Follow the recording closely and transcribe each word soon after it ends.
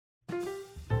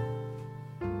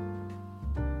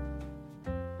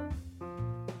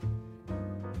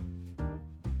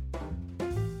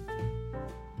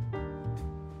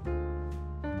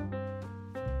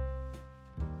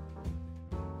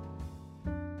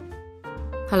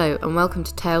Hello and welcome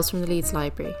to Tales from the Leeds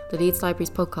Library, the Leeds Library's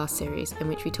podcast series in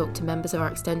which we talk to members of our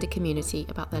extended community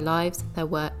about their lives, their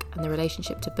work and their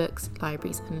relationship to books,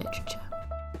 libraries and literature.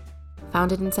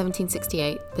 Founded in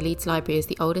 1768, the Leeds Library is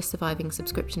the oldest surviving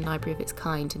subscription library of its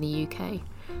kind in the UK,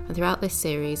 and throughout this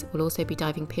series we'll also be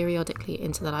diving periodically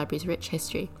into the library's rich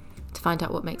history to find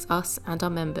out what makes us and our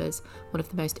members one of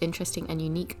the most interesting and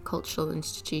unique cultural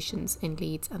institutions in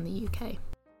Leeds and the UK.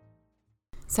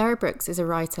 Sarah Brooks is a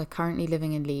writer currently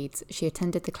living in Leeds. She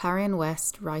attended the Clarion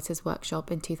West Writers'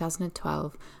 Workshop in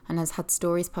 2012 and has had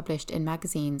stories published in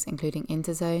magazines including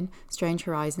Interzone, Strange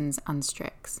Horizons and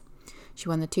Strix. She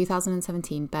won the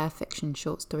 2017 Bear Fiction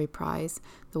Short Story Prize,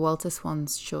 the Walter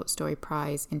Swans Short Story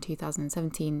Prize in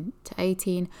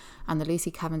 2017-18 and the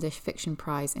Lucy Cavendish Fiction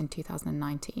Prize in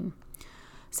 2019.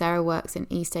 Sarah works in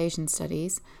East Asian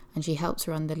Studies and she helps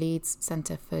run the Leeds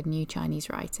Centre for New Chinese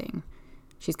Writing.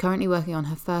 She's currently working on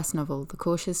her first novel, The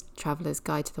Cautious Traveller's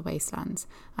Guide to the Wastelands,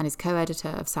 and is co-editor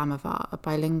of Samovar, a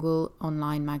bilingual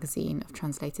online magazine of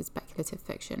translated speculative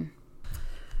fiction.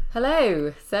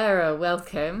 Hello, Sarah,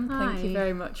 welcome. Hi. Thank you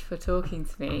very much for talking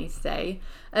to me today.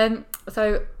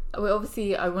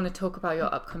 Obviously I want to talk about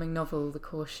your upcoming novel, The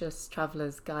Cautious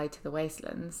Traveller's Guide to the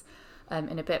Wastelands,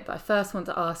 in a bit, but I first want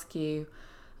to ask you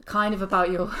kind of about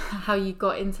how you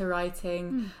got into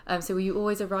writing. So were you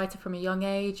always a writer from a young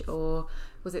age, or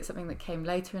was it something that came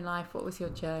later in life? What was your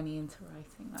journey into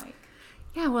writing like?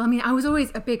 Yeah, well, I mean, I was always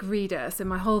a big reader, so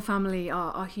my whole family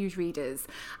are huge readers,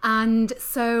 and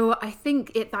so I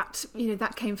think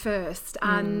that came first,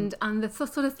 and the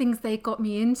sort of things they got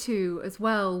me into as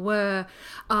well were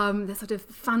the sort of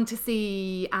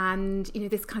fantasy and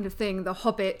this kind of thing. The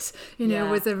Hobbit,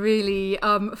 was a really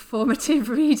formative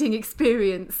reading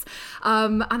experience,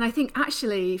 and I think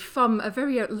actually from a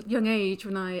very young age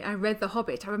when I read The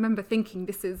Hobbit, I remember thinking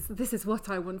this is what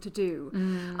I want to do,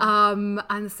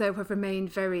 and so I've remained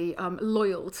very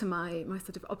loyal to my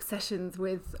sort of obsessions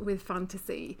with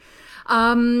fantasy,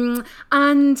 so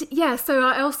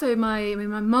I also my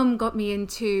mum got me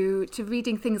into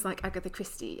reading things like Agatha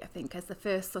Christie, I think, as the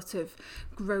first sort of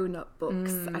grown-up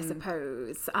books, I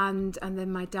suppose, and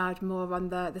then my dad more on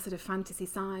the sort of fantasy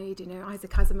side,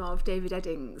 Isaac Asimov, David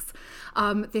Eddings,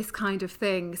 this kind of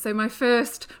thing. So my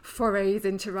first forays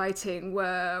into writing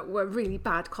were really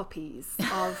bad copies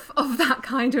of that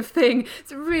kind of thing.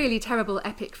 It's really terrible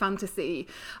epic fantasy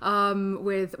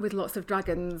with lots of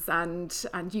dragons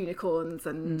and unicorns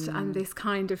and this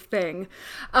kind of thing,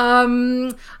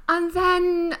 and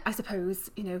then I suppose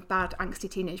bad angsty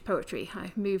teenage poetry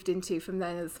I moved into from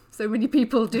then, as so many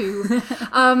people do.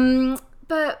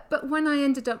 But when I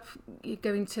ended up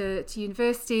going to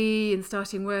university and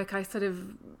starting work, I sort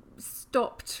of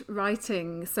stopped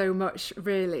writing so much,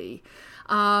 really.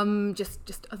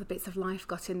 Just other bits of life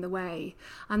got in the way,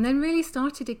 and then really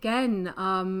started again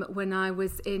when I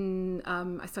was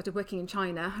I started working in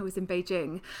China. I was in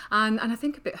Beijing, and I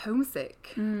think a bit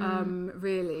homesick,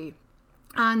 really.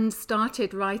 And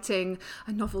started writing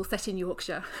a novel set in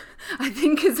Yorkshire, I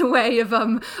think, as a way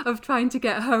of trying to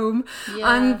get home.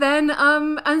 Yeah. And then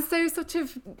and so sort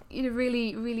of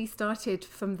really started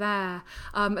from there.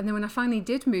 And then when I finally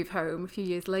did move home a few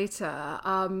years later,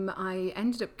 I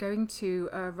ended up going to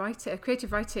a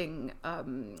creative writing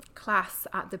class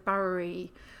at the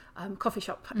Bowery coffee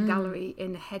shop and gallery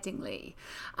in Headingley,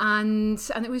 and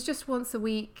it was just once a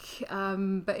week,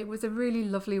 but it was a really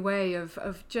lovely way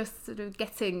of just sort of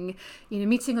getting,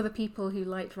 meeting other people who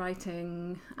liked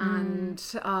writing, and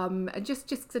just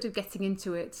sort of getting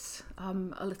into it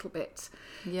a little bit.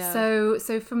 Yeah.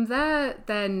 So from there,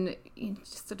 then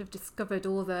just sort of discovered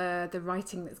all the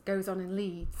writing that goes on in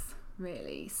Leeds,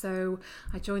 really. So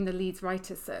I joined the Leeds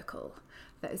Writers' Circle.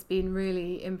 That has been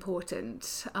really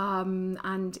important,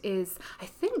 and is, I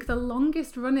think, the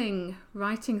longest running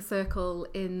writing circle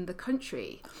in the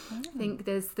country. I think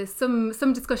there's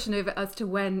some discussion over as to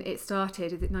when it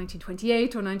started. Is it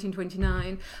 1928 or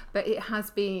 1929? But it has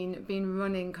been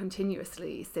running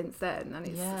continuously since then, and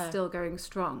it's still going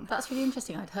strong. That's really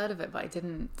interesting. I'd heard of it, but I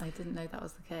didn't know that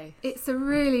was the case. It's a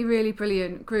really, really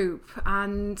brilliant group,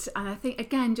 and I think,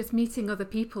 again, just meeting other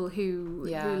people who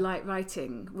like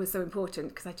writing was so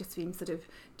important, because I'd just been sort of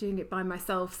doing it by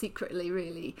myself secretly,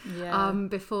 really,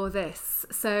 before this.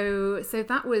 So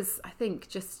that was, I think,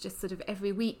 just sort of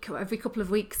every week or every couple of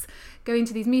weeks going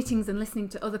to these meetings and listening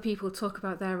to other people talk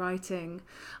about their writing,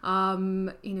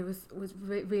 really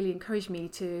encouraged me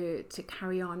to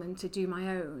carry on and to do my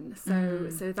own.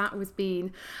 So that was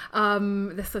been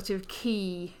the sort of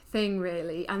key thing,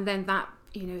 really. And then that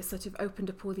sort of opened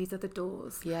up all these other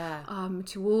doors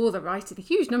to all the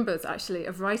huge numbers actually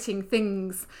of writing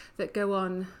things that go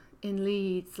on in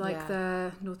Leeds, like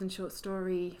the Northern Short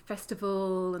Story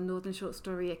Festival and Northern Short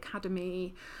Story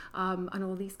Academy, and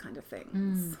all these kind of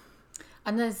things.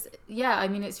 And there's, I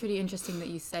mean, it's really interesting that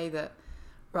you say that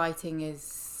writing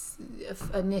is,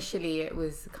 initially it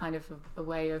was kind of a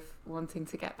way of wanting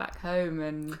to get back home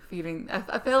and feeling,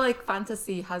 I feel like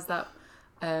fantasy has that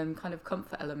kind of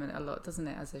comfort element a lot, doesn't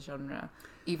it, as a genre,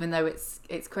 even though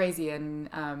it's crazy and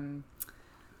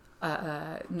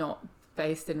not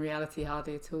based in reality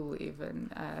hardly at all even.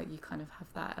 You kind of have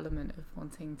that element of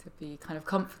wanting to be kind of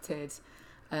comforted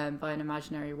by an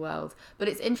imaginary world. But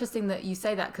it's interesting that you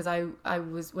say that, because I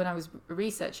was, when I was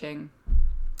researching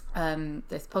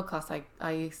this podcast,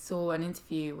 I saw an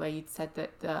interview where you'd said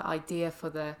that the idea for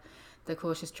the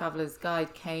Cautious Traveller's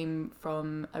Guide came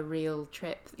from a real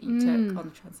trip that you took on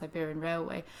the Trans-Siberian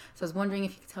Railway. So I was wondering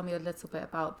if you could tell me a little bit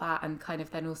about that, and kind of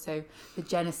then also the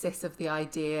genesis of the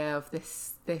idea of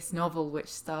this novel, which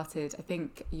started, I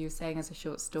think you were saying, as a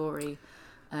short story,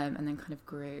 and then kind of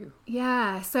grew.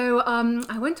 Yeah, so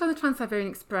I went on the Trans-Siberian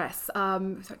Express it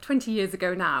was like 20 years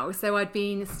ago now. So I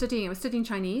was studying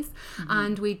Chinese,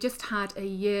 and we just had a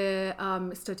year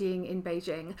studying in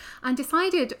Beijing, and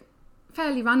decided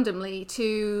fairly randomly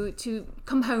to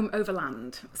come home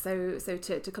overland, so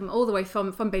to come all the way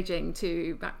from Beijing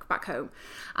to back home,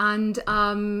 and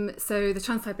so the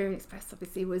Trans-Siberian Express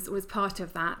obviously was part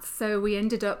of that. So we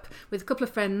ended up with a couple of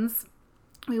friends.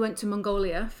 We went to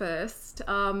Mongolia first,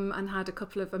 and had a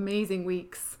couple of amazing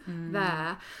weeks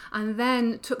there, and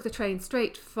then took the train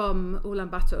straight from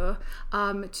Ulaanbaatar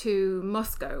to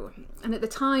Moscow. And at the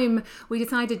time, we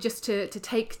decided just to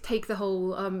take the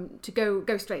whole, to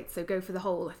go straight, so go for the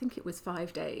whole, I think it was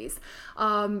 5 days,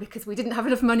 because we didn't have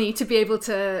enough money to be able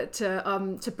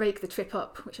to break the trip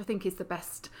up, which I think is the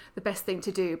best thing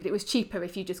to do. But it was cheaper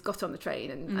if you just got on the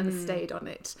train and stayed on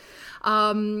it.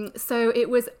 So it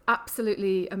was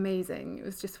absolutely amazing. It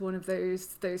was just one of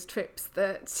those trips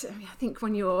that, I mean, I think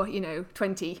when you're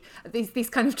 20, these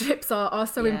kind of trips are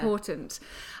so important.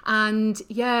 And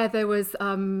there was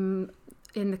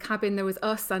in the cabin there was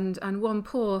us and one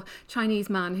poor Chinese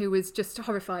man who was just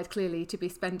horrified, clearly, to be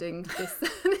spending this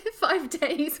 5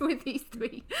 days with these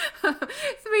three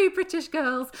British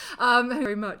girls,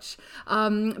 very much.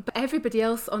 But everybody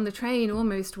else on the train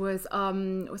almost was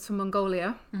from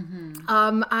Mongolia,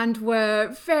 and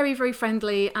were very, very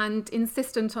friendly and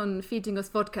insistent on feeding us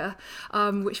vodka,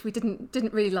 which we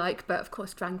didn't really like, but of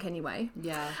course drank anyway.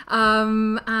 Yeah.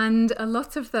 And a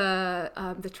lot of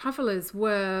the travellers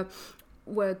were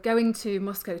going to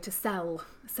Moscow to sell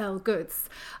goods,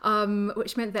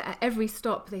 which meant that at every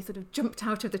stop they sort of jumped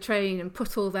out of the train and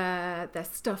put all their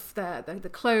stuff, the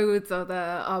clothes or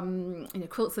the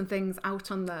quilts and things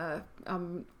out on the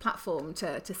platform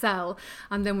to sell.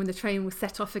 And then when the train was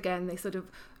set off again, they sort of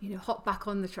hopped back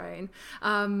on the train,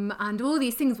 and all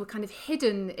these things were kind of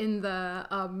hidden in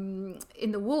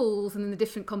the walls and in the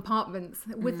different compartments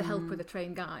with the help of the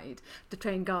train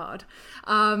guard.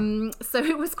 So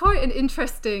it was quite an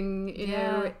interesting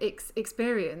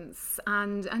experience,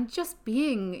 and just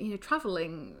being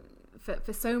traveling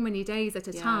for so many days at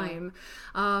a time,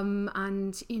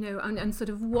 and sort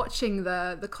of watching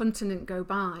the continent go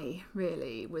by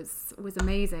really was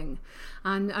amazing.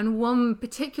 And one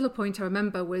particular point I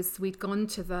remember was we'd gone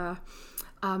to the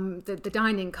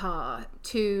dining car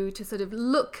to sort of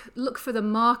look for the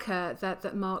marker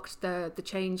that marked the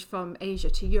change from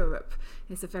Asia to Europe.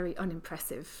 It's a very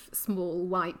unimpressive small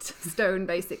white stone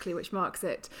basically which marks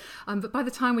it. But by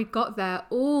the time we got there,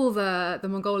 all the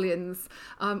Mongolians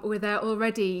were there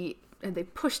already, and they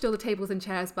pushed all the tables and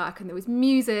chairs back, and there was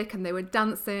music, and they were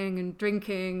dancing and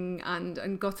drinking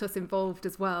and got us involved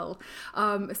as well.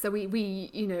 So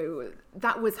we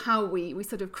that was how we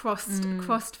sort of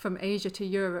crossed from Asia to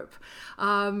Europe,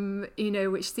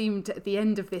 which seemed at the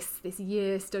end of this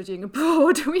year studying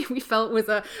abroad, we felt was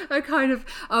a kind of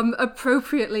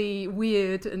appropriately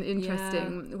weird and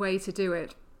interesting way to do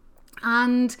it.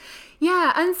 And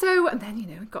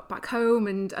then got back home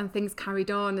and things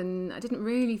carried on, and I didn't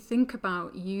really think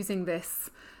about using this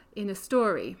in a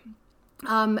story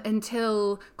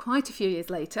until quite a few years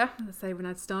later, let's say, when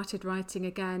I'd started writing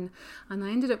again. And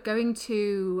I ended up going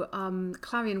to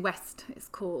Clarion West, it's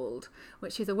called,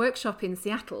 which is a workshop in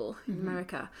Seattle in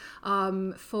America,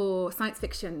 for science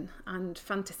fiction and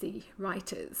fantasy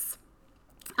writers.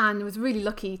 And I was really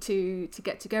lucky to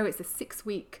get to go. It's a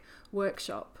 6-week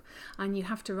workshop, and you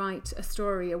have to write a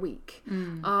story a week.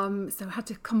 So I had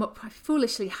to come up, I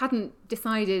foolishly hadn't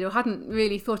decided or hadn't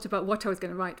really thought about what I was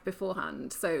going to write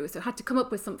beforehand. So I had to come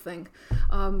up with something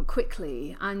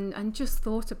quickly, and just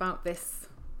thought about this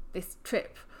this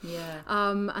trip. Yeah.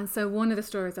 And so one of the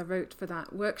stories I wrote for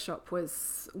that workshop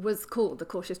was called The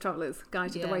Cautious Traveller's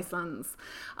Guide to the Wastelands.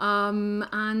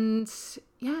 And so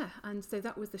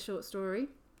that was the short story.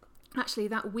 Actually,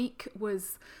 that week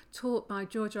was taught by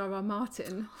George R.R.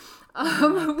 Martin,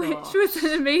 which was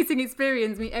an amazing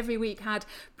experience. We every week had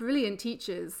brilliant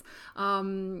teachers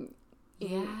taking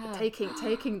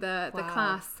the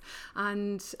class,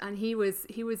 and he was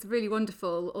really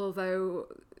wonderful, although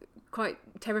quite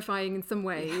terrifying in some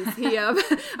ways. He,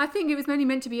 I think it was only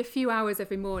meant to be a few hours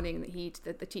every morning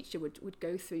that the teacher would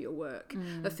go through your work,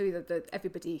 through the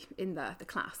everybody in the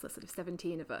class, the sort of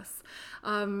 17 of us,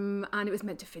 and it was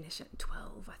meant to finish at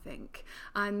 12, I think.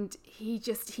 And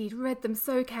he'd read them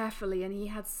so carefully, and he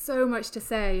had so much to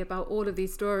say about all of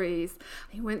these stories.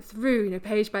 He went through,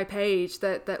 page by page,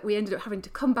 that we ended up having to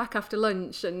come back after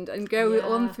lunch and go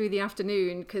on through the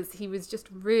afternoon, because he was just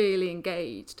really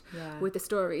engaged with the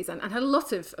stories, and had a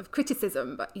lot of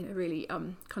criticism, but really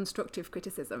constructive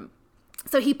criticism.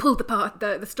 So he pulled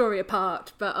the story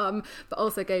apart, but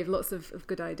also gave lots of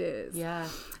good ideas. Yeah.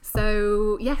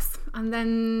 So yes, and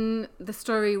then the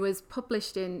story was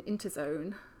published in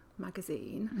Interzone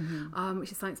magazine,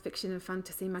 which is science fiction and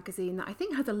fantasy magazine that I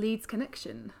think has a Leeds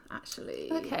connection,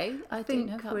 actually. Okay, I didn't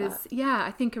know about that. Yeah, I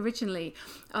think originally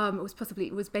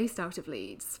it was based out of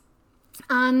Leeds.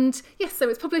 And yes, so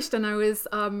it's published, and I was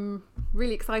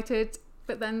really excited,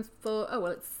 but then thought, oh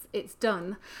well, it's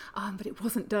done, but it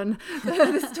wasn't done.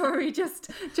 The story just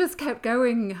kept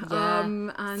going.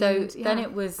 Then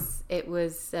it was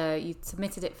you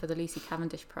submitted it for the Lucy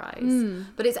Cavendish Prize.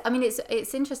 But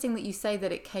it's interesting that you say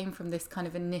that it came from this kind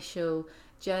of initial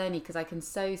journey, because I can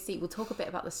so see, we'll talk a bit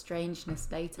about the strangeness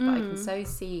later, but I can so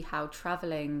see how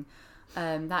travelling,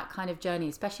 that kind of journey,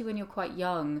 especially when you're quite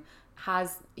young,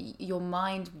 has your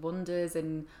mind wanders.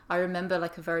 And I remember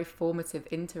like a very formative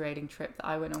interrating trip that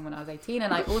I went on when I was 18,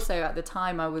 and I also at the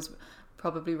time I was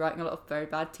probably writing a lot of very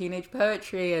bad teenage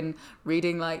poetry and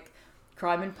reading like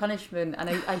Crime and Punishment, and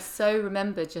I so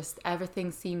remember just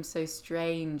everything seemed so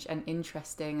strange and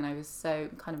interesting, and I was so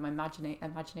kind of, my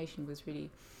imagination was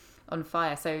really on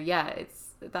fire. So yeah,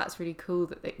 that's really cool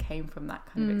that it came from that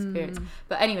kind of experience.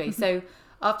 But anyway, so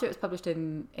after it was published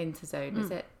in Interzone,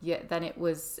 is it? Yeah. Then it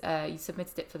was you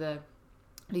submitted it for the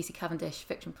Lucy Cavendish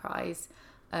Fiction Prize,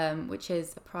 which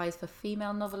is a prize for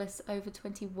female novelists over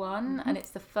 21, and it's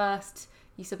the first.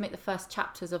 You submit the first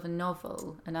chapters of a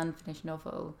novel, an unfinished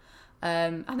novel,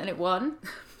 and then it won.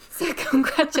 So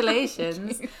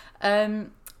congratulations.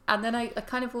 And then I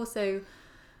kind of also,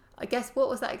 I guess, what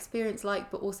was that experience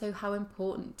like? But also, how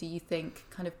important do you think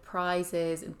kind of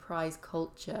prizes and prize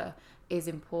culture is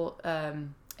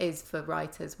for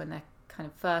writers when they're kind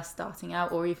of first starting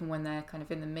out, or even when they're kind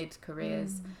of in the mid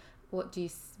careers? What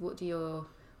are your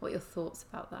thoughts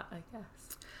about that, I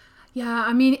guess? Yeah,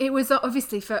 I mean, it was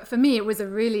obviously for me, it was a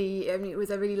really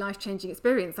life-changing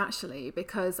experience, actually,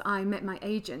 because I met my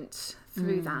agent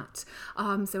through that.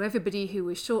 So everybody who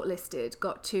was shortlisted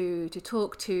got to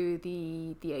talk to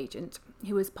the agent,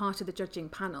 who was part of the judging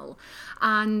panel,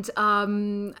 and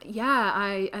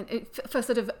for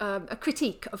sort of a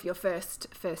critique of your first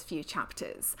few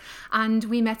chapters. And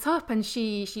we met up, and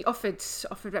she offered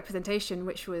representation,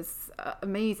 which was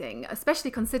amazing,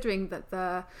 especially considering that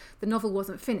the novel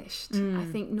wasn't finished. I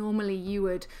think normally you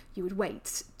would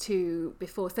wait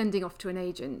before sending off to an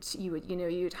agent.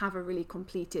 You'd have a really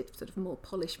completed, sort of more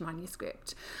polished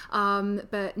manuscript.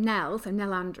 But Nell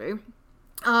Andrew,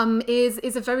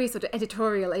 is a very sort of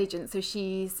editorial agent, so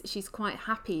she's quite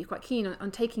happy, quite keen on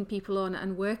taking people on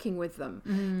and working with them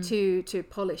to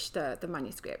polish the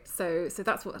manuscript. So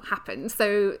that's what happened.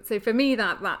 So for me,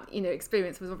 that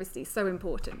experience was obviously so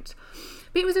important.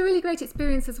 But it was a really great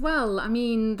experience as well. I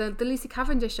mean, the Lucy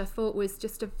Cavendish, I thought, was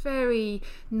just a very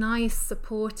nice,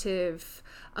 supportive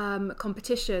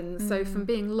competition. So from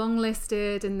being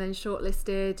longlisted and then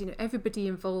shortlisted, everybody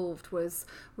involved was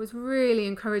really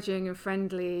encouraging and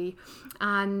friendly.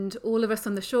 And all of us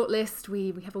on the shortlist,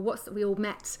 we have we all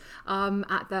met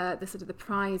at the sort of the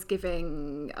prize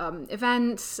giving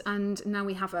event, and now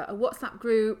we have a WhatsApp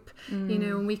group,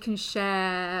 and we can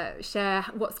share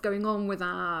what's going on with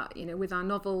our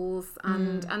novels,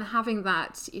 and having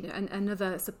that,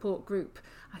 another support group,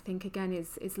 I think, again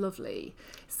is lovely.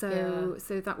 So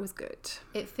that was good.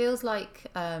 It feels like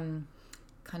kind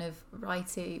of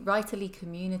writerly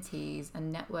communities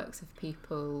and networks of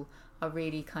people are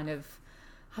really kind of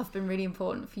have been really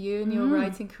important for you in your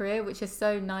writing career, which is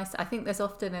so nice. I think there's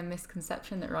often a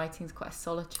misconception that writing is quite a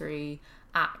solitary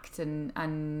act, and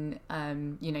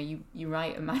you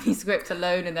write a manuscript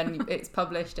alone and then it's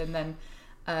published, and then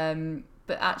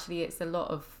but actually it's a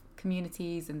lot of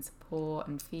communities and support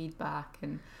and feedback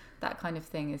and that kind of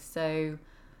thing is so...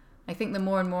 I think the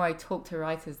more and more I talk to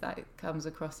writers, that it comes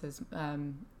across as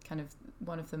kind of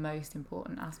one of the most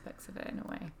important aspects of it in a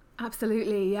way.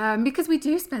 Absolutely, because we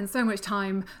do spend so much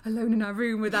time alone in our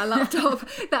room with our laptop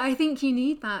that I think you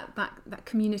need that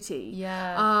community,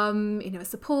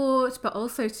 support, but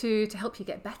also to help you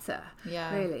get better,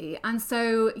 really. And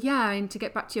so, and to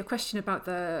get back to your question about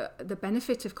the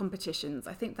benefit of competitions,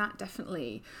 I think that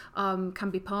definitely can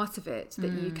be part of it.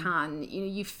 That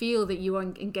you feel that you are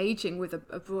engaging with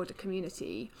a broader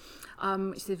community.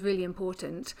 Which is really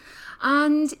important.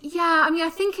 And I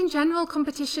think in general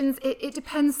competitions, it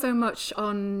depends so much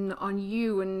on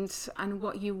you and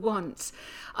what you want.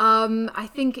 I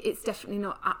think it's definitely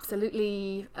not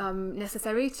absolutely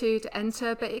necessary to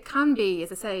enter, but it can be,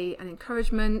 as I say, an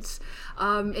encouragement.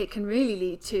 It can really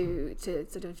lead to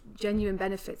sort of genuine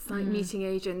benefits like meeting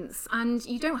agents. And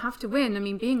you don't have to win. I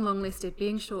mean, being longlisted,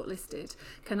 being shortlisted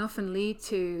can often lead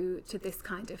to this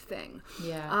kind of thing.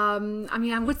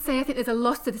 I would say I think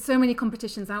there's so many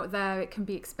competitions out there, it can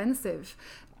be expensive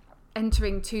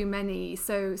entering too many,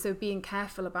 so being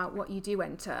careful about what you do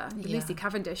enter. The Lucy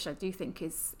Cavendish I do think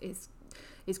is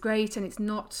great, and it's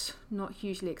not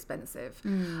hugely expensive.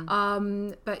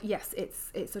 But yes,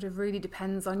 it sort of really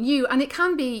depends on you, and it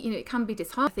can be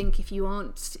disheartening. I think if you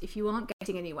aren't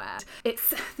getting anywhere,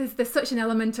 there's such an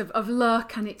element of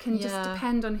luck, and it can just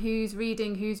depend on who's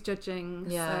reading, who's judging.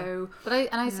 So, but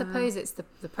I suppose it's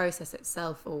the process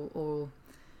itself, or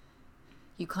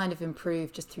you kind of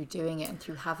improve just through doing it and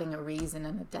through having a reason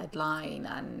and a deadline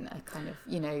and a kind of,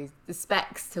 the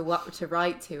specs to what to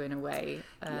write to in a way.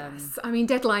 Yes, I mean,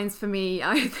 deadlines for me,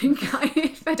 I think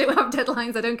if I don't have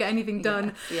deadlines, I don't get anything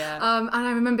done. And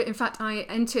I remember, in fact, I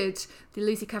entered the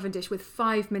Lucy Cavendish with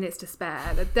 5 minutes to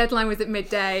spare. The deadline was at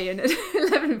midday, and at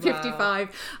 11:55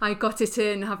 I got it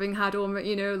in, having had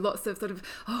lots of sort of,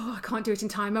 I can't do it in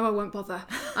time, I won't bother,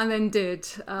 and then did.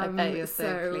 I bet you're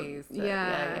so pleased.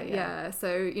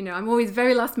 So, I'm always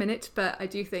very last minute, but I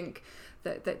do think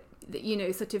that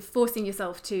sort of forcing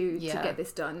yourself to get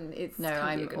this done,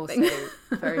 I'm also thing.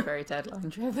 very, very deadline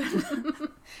driven.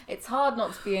 It's hard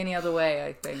not to be any other way,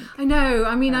 I think. I know.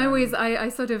 I mean, I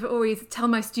sort of always tell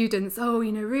my students,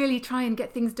 really try and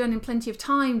get things done in plenty of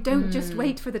time. Don't just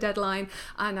wait for the deadline.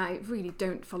 And I really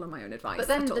don't follow my own advice. But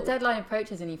then the deadline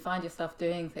approaches and you find yourself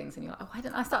doing things and you're like, why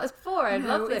didn't I start this before? I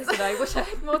love this and I wish I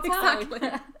had more time.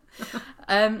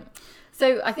 Exactly.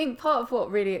 So I think part of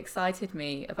what really excited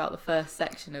me about the first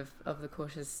section of The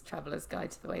Cautious Traveller's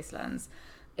Guide to the Wastelands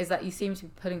is that you seem to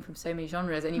be pulling from so many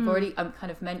genres, and you've already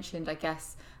kind of mentioned, I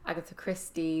guess, Agatha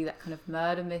Christie, that kind of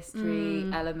murder mystery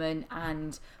element,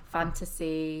 and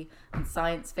fantasy and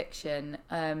science fiction.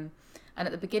 And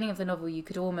at the beginning of the novel, you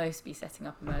could almost be setting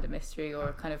up a murder mystery or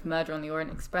a kind of Murder on the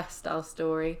Orient Express style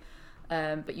story.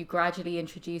 But you gradually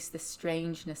introduce this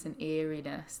strangeness and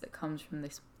eeriness that comes from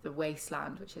the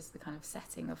wasteland, which is the kind of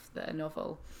setting of the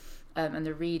novel. And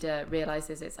the reader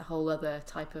realises it's a whole other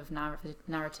type of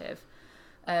narrative.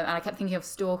 And I kept thinking of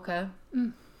Stalker,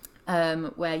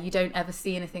 where you don't ever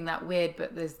see anything that weird,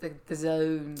 but there's the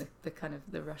zone, the kind of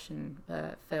the Russian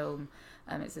film.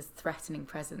 It's this threatening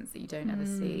presence that you don't ever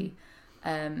see.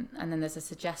 And then there's a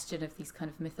suggestion of these kind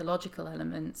of mythological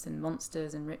elements and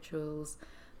monsters and rituals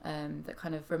that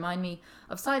kind of remind me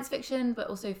of science fiction, but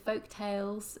also folk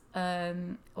tales,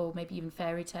 or maybe even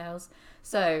fairy tales.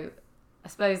 So I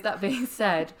suppose that being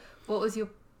said, what was your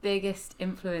biggest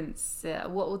influence?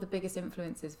 What were the biggest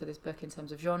influences for this book in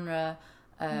terms of genre,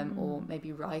 or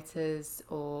maybe writers,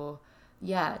 or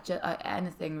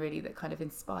anything really that kind of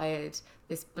inspired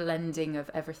this blending of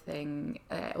everything,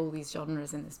 all these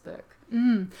genres in this book?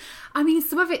 I mean,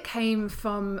 some of it came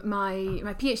from my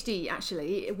PhD,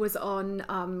 actually. It was on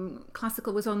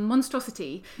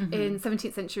monstrosity in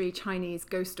 17th century Chinese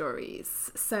ghost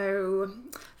stories. So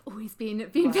always been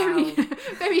very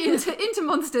very into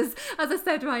monsters. As I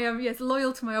said, I am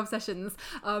loyal to my obsessions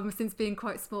since being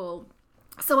quite small.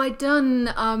 So I'd done,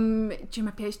 during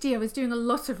my PhD, I was doing a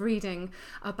lot of reading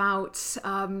about,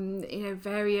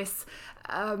 various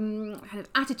kind of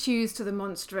attitudes to the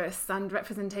monstrous and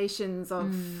representations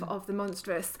of the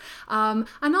monstrous.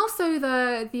 And also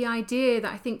the idea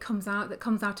that I think comes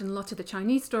out in a lot of the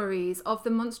Chinese stories of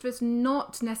the monstrous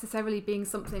not necessarily being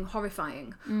something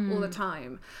horrifying all the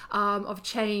time, of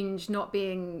change not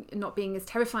being as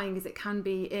terrifying as it can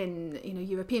be in,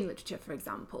 European literature, for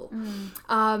example.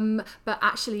 But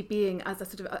actually being as a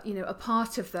sort of, a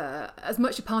part of as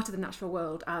much a part of the natural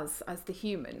world as the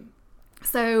human.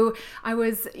 So I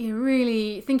was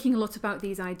really thinking a lot about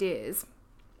these ideas.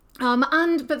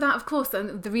 But that, of course,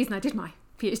 and the reason I did my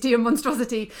PhD in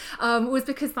monstrosity, was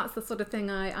because that's the sort of thing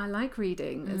I like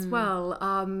reading as well.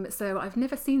 So I've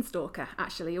never seen Stalker,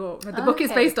 actually, or the book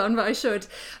is based on, but I should.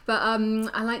 But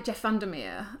I like Jeff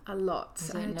Vandermeer a lot.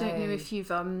 I don't know if you've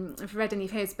read any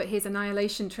of his, but his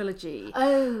Annihilation trilogy.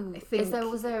 Oh, I think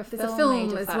was there a film, there's a film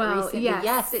made of as that well? recently?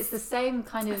 Yes, it's the same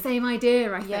kind of same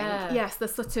idea, I think. Yeah. Yes, the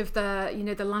sort of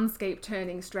the landscape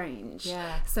turning strange.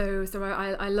 Yeah. So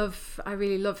I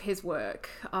really love his work.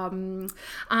 And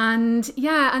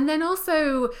then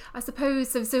also I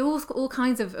suppose so all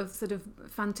kinds of sort of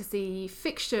fantasy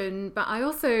fiction, but I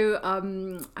also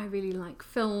I really like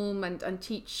film and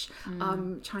teach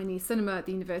Chinese cinema at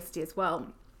the university as well,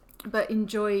 but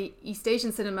enjoy East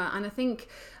Asian cinema. And I think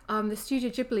the Studio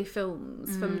Ghibli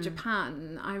films from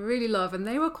Japan I really love, and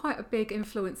they were quite a big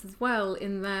influence as well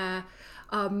in their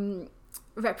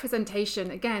representation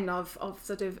again of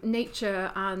sort of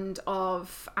nature and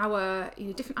of our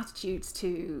different attitudes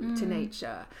to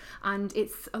nature. And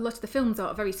it's a lot of the films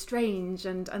are very strange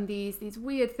and these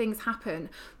weird things happen,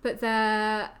 but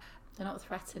they're not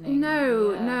threatening.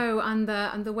 No,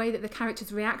 and the way that the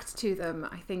characters react to them,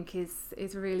 I think,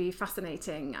 is really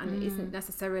fascinating, and isn't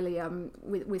necessarily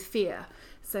with fear.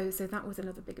 So that was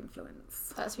another big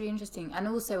influence. That's really interesting. And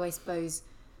also, I suppose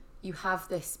you have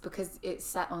this, because it's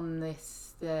set on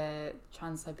the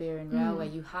Trans-Siberian Railway,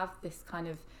 you have this kind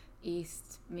of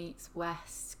East meets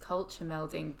West culture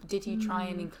melding. Did you try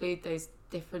and include those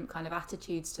different kind of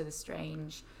attitudes to the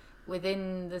strange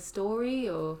within the story,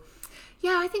 or?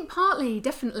 Yeah, I think partly,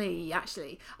 definitely,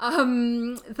 actually.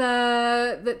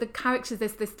 The characters,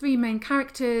 there's three main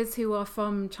characters who are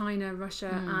from China,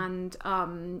 Russia and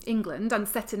England, and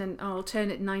set in an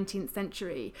alternate 19th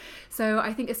century. So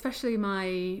I think especially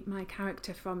my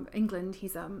character from England,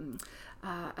 he's a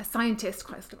scientist,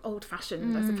 quite sort of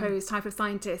old-fashioned, I suppose, type of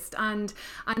scientist, and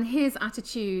his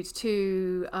attitude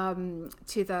to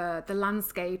the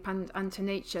landscape and to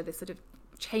nature, this sort of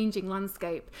changing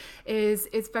landscape, is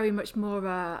very much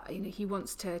more he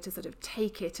wants to sort of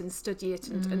take it and study it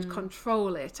and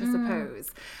control it, I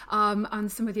suppose.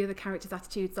 And some of the other characters'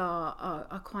 attitudes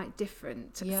are quite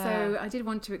different. Yeah. So I did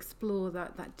want to explore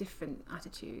that different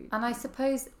attitude. And I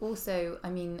suppose also, I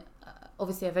mean,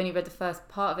 obviously I've only read the first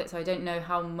part of it, so I don't know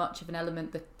how much of an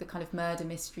element the kind of murder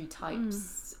mystery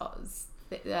types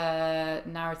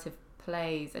narrative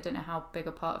plays. I don't know how big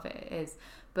a part of it is.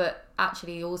 But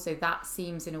actually also that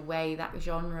seems, in a way, that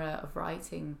genre of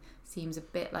writing seems a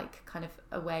bit like kind of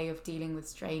a way of dealing with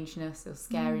strangeness or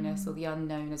scariness or the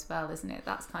unknown as well, isn't it?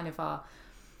 That's kind of our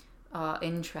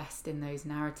interest in those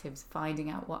narratives, finding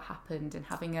out what happened and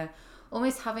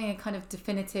almost having a kind of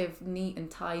definitive, neat and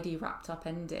tidy, wrapped up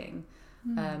ending.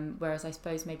 Whereas I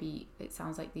suppose maybe it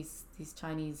sounds like these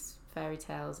Chinese fairy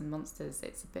tales and monsters,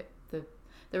 it's a bit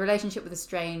the relationship with the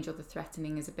strange or the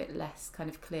threatening is a bit less kind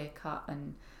of clear cut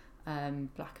and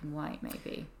black and white,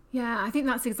 maybe. Yeah, I think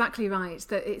that's exactly right.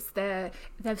 That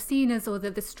they're seen as, or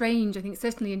the strange, I think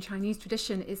certainly in Chinese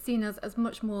tradition, is seen as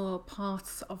much more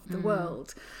part of the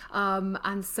world,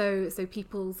 and so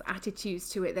people's attitudes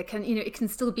to it, they can, it can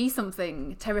still be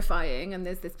something terrifying. And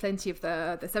there's plenty of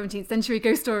the 17th century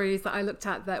ghost stories that I looked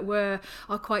at that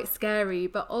are quite scary,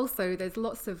 but also there's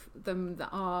lots of them that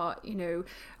are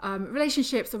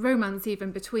relationships or romance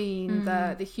even between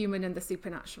the human and the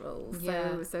supernatural.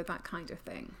 So that kind of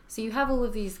thing. So you have all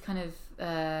of these kind of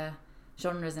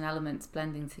genres and elements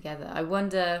blending together. I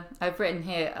wonder, I've written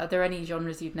here, are there any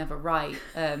genres you'd never write?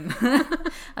 And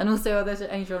also, are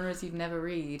there any genres you'd never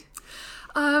read?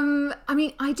 I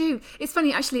mean, I do. It's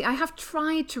funny, actually, I have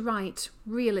tried to write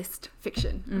realist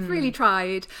fiction. I've really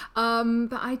tried,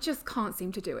 but I just can't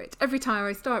seem to do it. Every time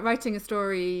I start writing a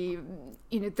story,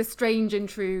 the strange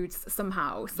intrudes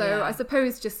somehow. So I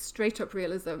suppose just straight up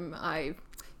realism, I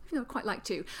quite like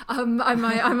to. I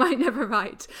might never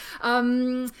write.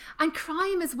 And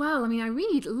crime as well. I mean, I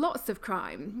read lots of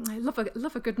crime. I love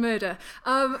a good murder.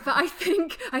 But I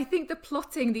think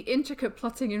the intricate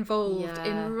plotting involved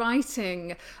in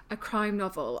writing a crime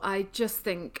novel, I just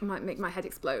think might make my head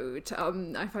explode.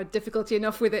 I've had difficulty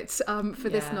enough with it for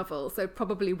this novel, so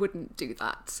probably wouldn't do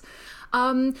that.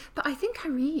 But I think I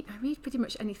read pretty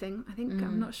much anything. I think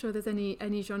I'm not sure there's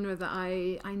any genre that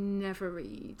I never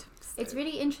read. So. It's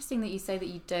really interesting that you say that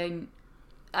you don't.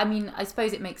 I mean, I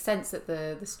suppose it makes sense that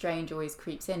the strange always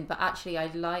creeps in, but actually I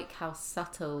like how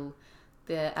subtle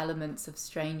the elements of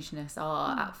strangeness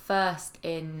are. At first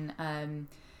in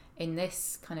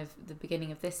this kind of the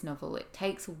beginning of this novel, it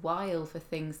takes a while for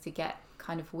things to get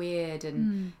kind of weird,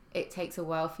 and it takes a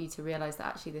while for you to realise that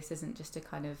actually this isn't just a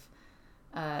kind of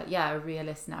a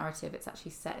realist narrative. It's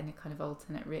actually set in a kind of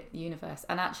alternate universe.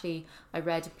 And actually I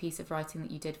read a piece of writing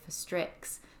that you did for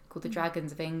Strix called The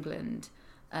Dragons of England,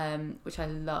 which I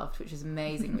loved, which is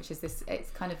amazing, which is this, it's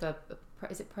kind of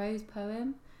is it prose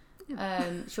poem?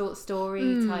 Short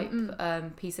story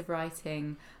type piece of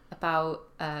writing about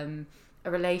a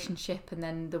relationship, and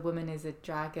then the woman is a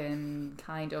dragon,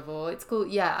 kind of, or it's called,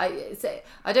 I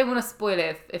don't want to spoil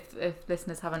it if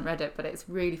listeners haven't read it, but it's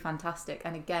really fantastic.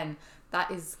 And again,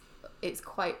 it's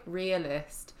quite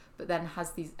realist, but then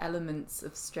has these elements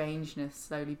of strangeness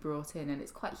slowly brought in, and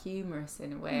it's quite humorous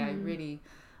in a way.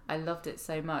 I loved it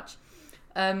so much.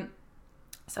 So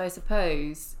I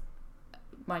suppose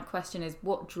my question is,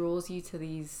 what draws you to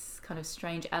these kind of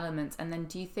strange elements? And then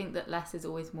do you think that less is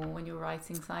always more when you're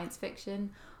writing science fiction?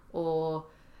 Or,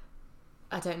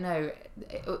 I don't know,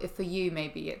 if for you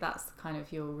maybe that's kind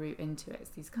of your route into it, it's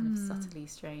these kind of subtly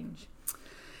strange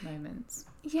moments.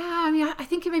 Yeah, I mean, I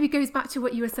think it maybe goes back to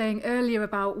what you were saying earlier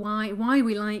about why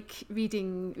we like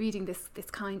reading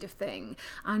this kind of thing,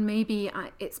 and maybe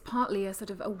it's partly a sort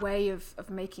of a way of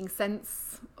making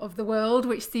sense of the world,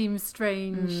 which seems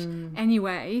strange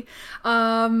anyway,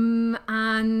 and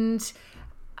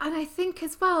I think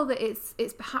as well that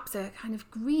it's perhaps a kind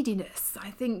of greediness. I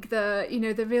think the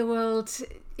real world,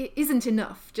 it isn't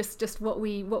enough just what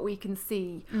we can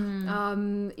see.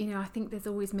 I think there's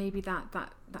always maybe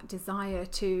that desire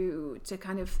to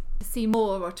kind of see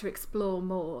more or to explore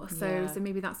more. So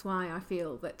maybe that's why I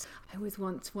feel that I always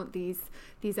want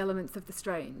these elements of the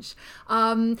strange.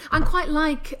 And quite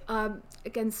like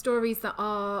again, stories that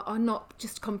are not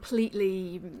just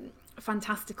completely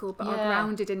fantastical but are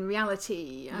grounded in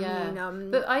reality. I mean,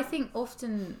 but I think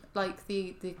often, like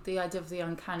the idea of the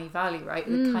uncanny valley, right?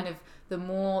 The kind of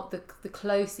the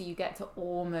closer you get to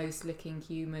almost looking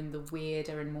human, the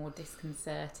weirder and more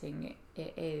disconcerting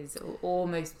it is, or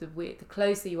almost the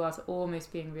closer you are to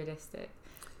almost being realistic,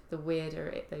 the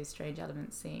weirder those strange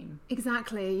elements seem.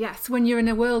 Exactly, yes. When you're in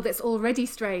a world that's already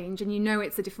strange and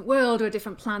it's a different world or a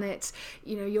different planet,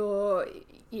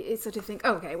 you sort of think,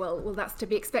 okay, well that's to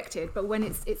be expected. But when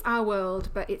it's our world,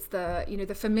 but it's the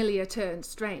familiar turned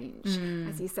strange,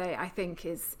 as you say, I think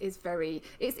is very,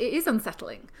 it is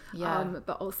unsettling,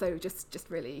 but also just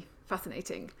really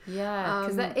fascinating. Yeah,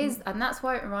 because that is, and that's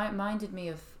why it reminded me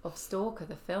of Stalker,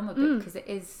 the film, a bit, because it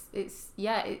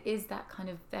is that kind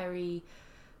of very,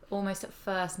 almost at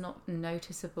first not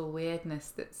noticeable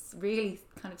weirdness that's really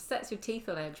kind of sets your teeth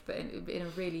on edge, but in a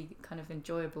really kind of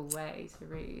enjoyable way to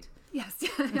read. Yes,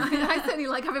 I certainly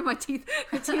like having my teeth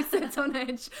set on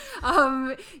edge.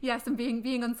 Yes, and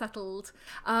being unsettled.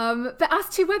 But as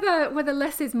to whether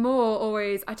less is more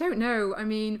always, I don't know. I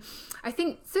mean, I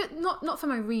think not for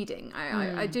my reading.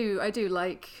 I do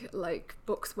like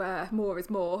books where more is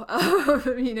more.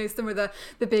 Some of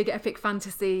the big epic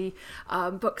fantasy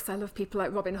books. I love people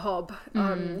like Robin Hobb,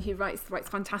 who writes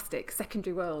fantastic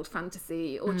secondary world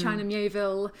fantasy, or China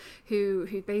Miéville, who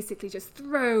basically just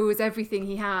throws everything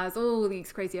he has, all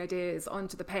these crazy ideas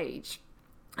onto the page.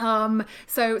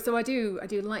 So I do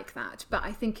like that, but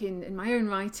I think in my own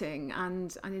writing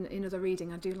and in other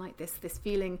reading, I do like this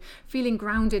feeling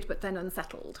grounded but then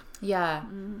unsettled. Yeah.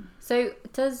 So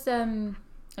does I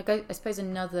suppose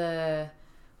another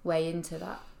way into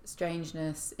that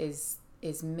strangeness is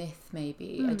myth,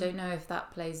 maybe. I don't know if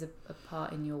that plays a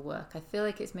part in your work. I feel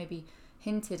like it's maybe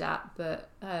hinted at, but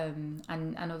and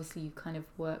obviously you kind of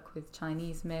work with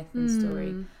Chinese myth and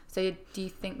story. So do you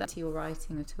think that to your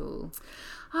writing at all?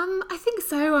 I think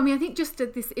so. I mean, I think just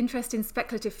this interest in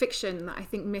speculative fiction, that I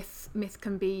think myth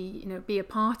can be a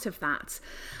part of that.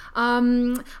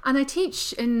 And I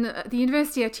teach in the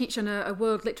university. I teach on a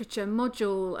world literature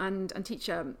module and teach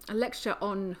a lecture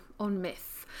on myth.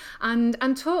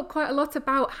 And talk quite a lot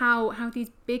about how these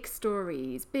big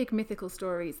mythical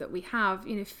stories that we have,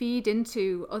 feed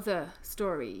into other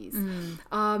stories.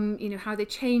 How they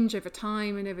change over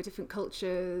time and over different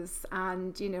cultures,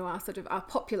 and our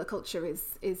popular culture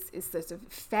is sort of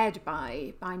fed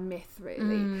by myth,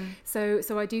 really.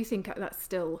 So I do think that's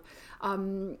still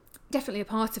definitely a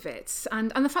part of it,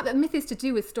 and the fact that myth is to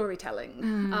do with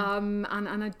storytelling, and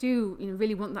I do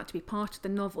really want that to be part of the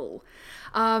novel,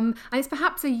 and it's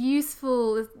perhaps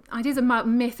ideas about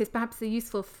myth is perhaps a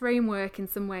useful framework in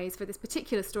some ways for this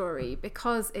particular story,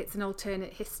 because it's an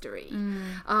alternate history.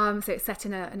 So it's set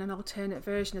in an alternate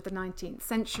version of the 19th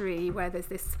century, where there's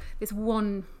this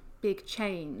one big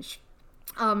change.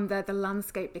 The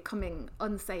landscape becoming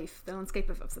unsafe, the landscape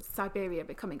of Siberia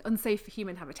becoming unsafe for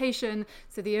human habitation.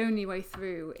 So the only way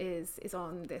through is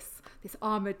on this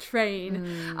armoured train,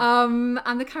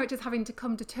 and the characters having to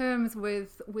come to terms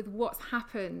with what's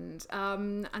happened.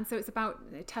 And so it's about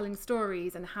telling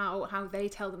stories and how they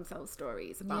tell themselves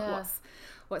stories about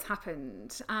what's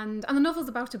happened. And the novel's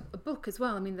about a book as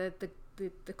well. I mean,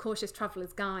 the Cautious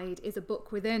Traveller's Guide is a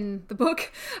book within the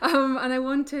book, and I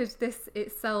wanted this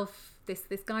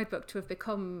guidebook to have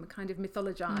become kind of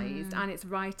mythologized and its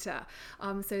writer.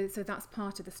 So that's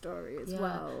part of the story as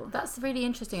well. That's really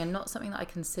interesting, and not something that I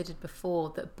considered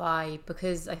before.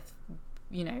 Because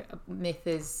myth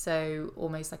is so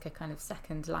almost like a kind of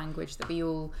second language that we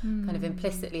all kind of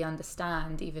implicitly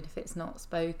understand, even if it's not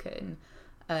spoken.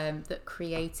 That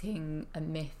creating a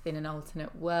myth in an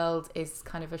alternate world is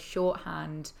kind of a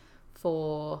shorthand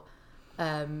for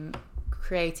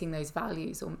creating those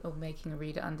values or making a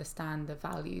reader understand the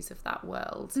values of that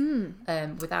world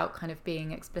without kind of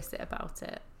being explicit about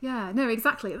it. Yeah, no,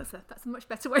 exactly. That's a much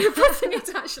better way of putting it,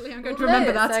 actually. I'm going to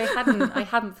remember that. I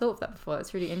hadn't thought of that before.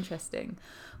 It's really interesting.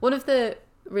 One of the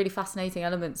really fascinating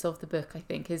elements of the book, I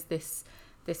think, is this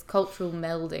cultural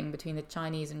melding between the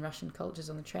Chinese and Russian cultures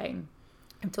on the train.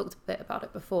 I've talked a bit about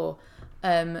it before,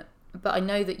 but I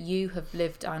know that you have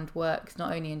lived and worked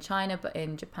not only in China but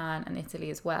in Japan and Italy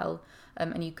as well,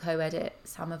 and you co-edit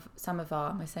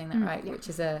Samovar, am I saying that right? Yeah. Which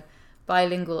is a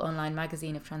bilingual online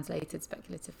magazine of translated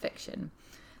speculative fiction.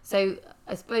 So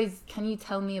I suppose, can you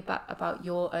tell me about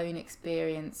your own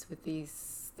experience with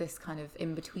this kind of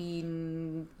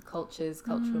in-between cultures,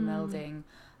 cultural melding,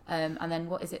 and then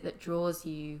what is it that draws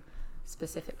you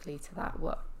specifically to that?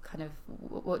 What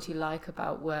do you like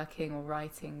about working or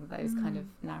writing those kind of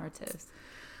narratives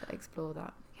that explore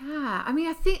that? Yeah, I mean,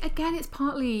 I think again, it's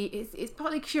partly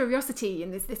curiosity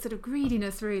and this sort of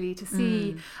greediness, really, to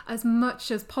see as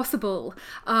much as possible.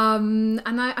 And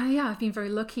I've been very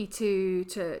lucky to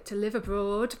live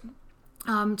abroad,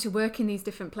 to work in these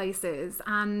different places,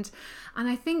 and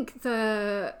I think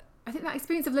that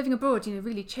experience of living abroad,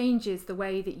 really changes the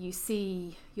way that you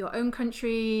see your own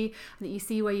country and that you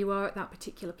see where you are at that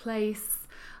particular place.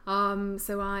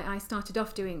 So I started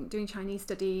off doing Chinese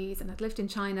studies, and I'd lived in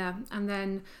China, and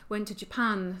then went to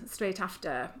Japan straight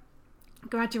after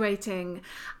graduating,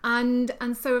 and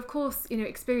so of course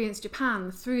experienced Japan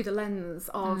through the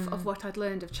lens of what I'd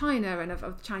learned of China and of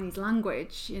the Chinese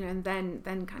language, and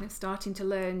then kind of starting to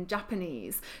learn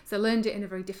Japanese, so learned it in a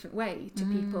very different way to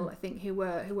people, I think, who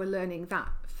were learning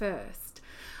that first.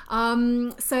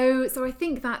 So I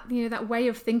think that that way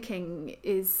of thinking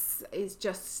is a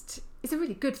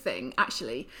really good thing,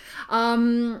 actually,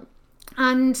 and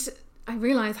I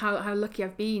realise how lucky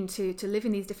I've been to live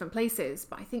in these different places,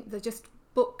 but I think they're just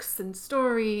books and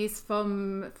stories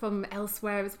from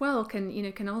elsewhere as well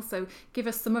can also give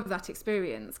us some of that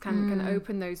experience, can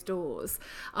open those doors,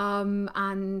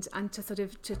 and to sort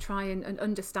of to try and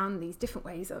understand these different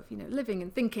ways of living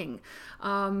and thinking,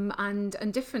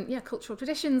 and different cultural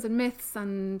traditions and myths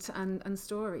and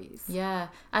stories. Yeah,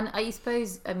 and I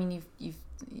suppose, I mean,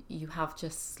 you have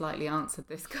just slightly answered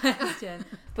this question,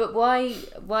 but why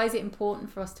is it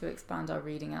important for us to expand our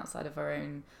reading outside of our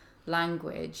own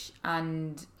language,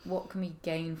 and what can we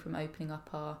gain from opening up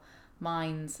our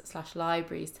minds /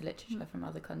 libraries to literature from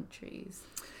other countries?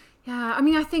 Yeah, I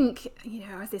mean, I think,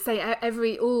 as they say,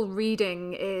 all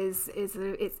reading is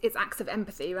it's acts of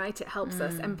empathy, right? It helps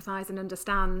us empathise and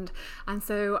understand, and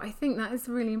so I think that is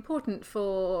really important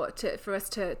for us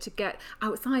to get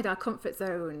outside our comfort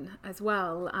zone as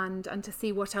well, and to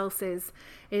see what else is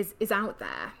out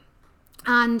there.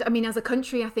 And I mean, as a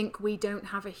country, I think we don't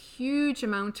have a huge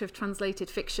amount of translated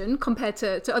fiction compared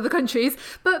to other countries,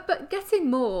 but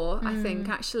getting more, I think,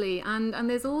 actually. And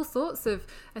there's all sorts of,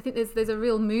 I think there's a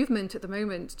real movement at the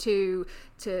moment to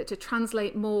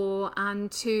translate more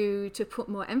and to put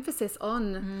more emphasis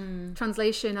on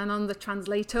translation and on the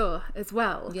translator as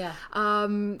well. Yeah.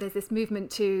 There's this movement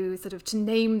to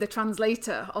name the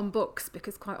translator on books,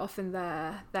 because quite often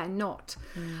they're not.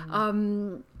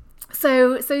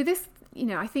 So this,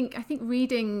 I think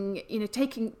reading,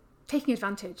 taking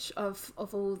advantage of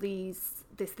all this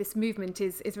movement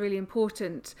is really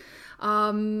important,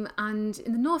 and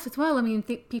in the north as well. I mean,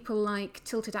 people like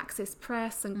Tilted Axis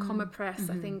Press and Comma Press,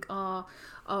 I think, are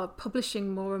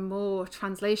publishing more and more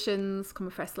translations.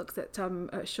 Comma Press looks at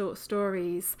short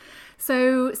stories,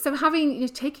 so having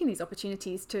taking these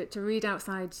opportunities to read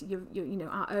outside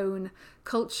our own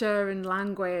culture and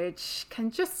language can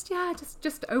just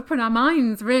open our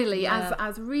minds, really,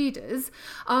 as readers,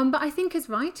 but I think as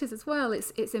writers as well,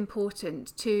 it's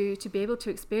important to be able to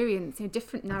experience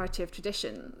different narrative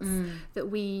traditions, that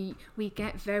we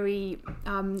get very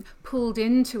pulled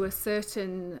into a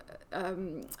certain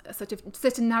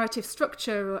certain narrative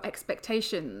structure or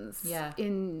expectations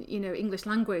in English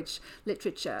language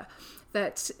literature,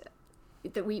 that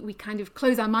that we kind of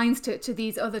close our minds to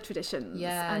these other traditions.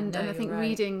 Yeah, and I think right.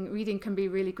 reading can be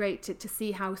really great to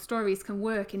see how stories can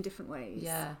work in different ways.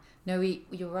 Yeah, no,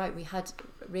 you're right. We had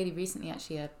really recently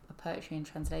actually a poetry and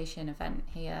translation event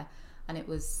here, and it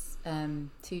was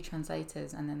 2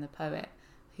 translators and then the poet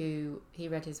who he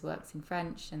read his works in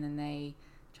French and then they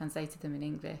translated them in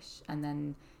English, and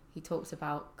then he talked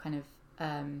about kind of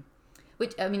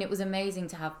which, I mean, it was amazing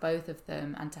to have both of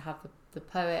them and to have the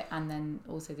poet and then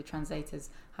also the translators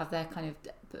have their kind of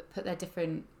put their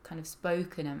different kind of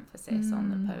spoken emphasis on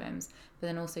the poems, but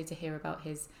then also to hear about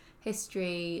his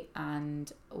history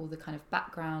and all the kind of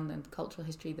background and cultural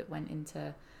history that went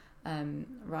into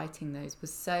writing those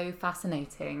was so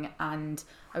fascinating. And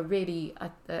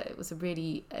it was a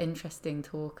really interesting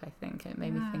talk. I think it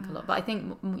made me think a lot, but I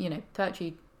think, you know,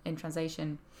 poetry in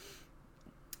translation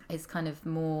is kind of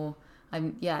more,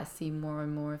 see more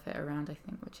and more of it around, I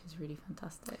think, which is really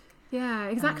fantastic. Yeah,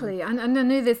 exactly. And I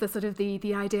know there's the sort of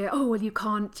the idea, oh well, you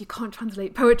can't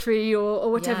translate poetry or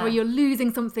whatever, you're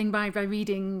losing something by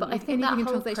reading. But I think that in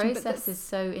whole translation. process is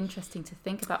so interesting to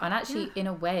think about, and actually in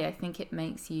a way I think it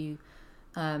makes you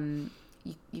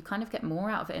you kind of get more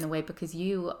out of it in a way, because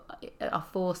you are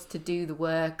forced to do the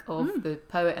work of the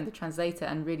poet and the translator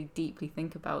and really deeply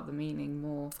think about the meaning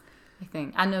more, I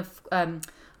think. And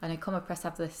I know Comma Press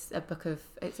have a book of,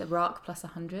 it's Iraq plus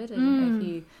 100. I don't know if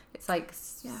you, it's like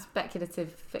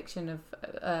speculative fiction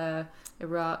of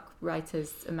Iraq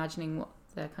writers imagining what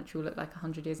their country will look like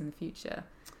 100 years in the future,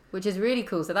 which is really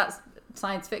cool. So that's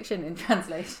science fiction in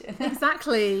translation.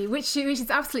 Exactly, which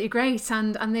is absolutely great,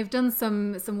 and they've done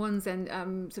some ones in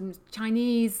some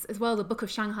Chinese as well. The Book of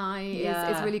Shanghai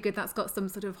is really good. That's got some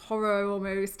sort of horror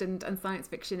almost and science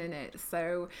fiction in it.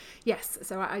 So yes,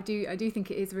 so I do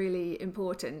think it is really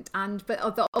important,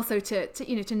 but also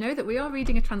to know that we are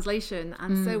reading a translation,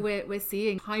 and so we're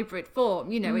seeing hybrid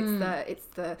form. You know, it's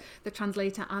the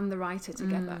translator and the writer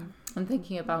together. I'm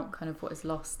thinking about kind of what is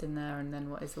lost in there, and then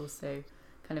what is also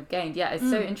kind of gained. Yeah, it's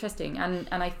so interesting, and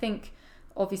I think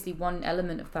obviously one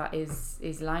element of that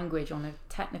is language on a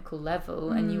technical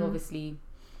level, and you obviously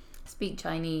speak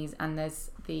Chinese, and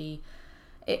there's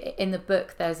in the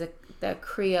book there's a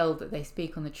Creole that they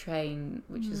speak on the train,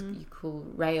 which is you call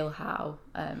rail how.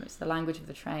 It's the language of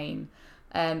the train.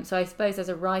 So I suppose as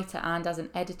a writer and as an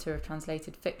editor of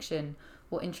translated fiction,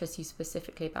 what interests you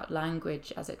specifically about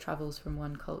language as it travels from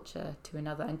one culture to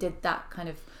another, and did that kind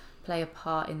of play a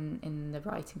part in the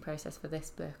writing process for this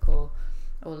book, or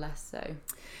less so?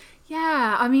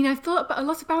 Yeah, I mean, I've thought a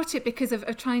lot about it because of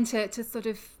trying to sort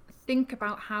of think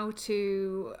about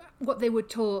what they would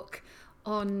talk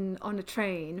on a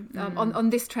train, on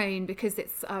this train, because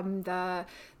it's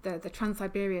the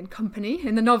Trans-Siberian Company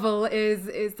in the novel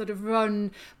is sort of run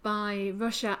by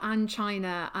Russia and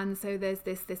China, and so there's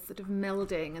this sort of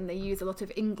melding, and they use a lot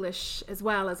of English as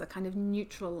well as a kind of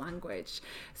neutral language.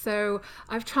 So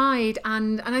I've tried,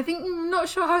 and I think I'm not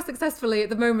sure how successfully at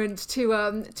the moment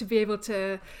to be able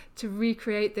to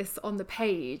recreate this on the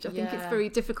page. I think it's very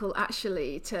difficult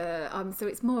actually to so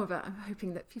it's more of I'm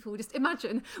hoping that people will just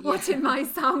imagine what it might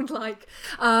sound like,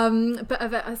 but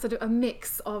of a sort of a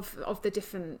mix of the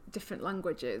different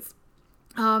languages.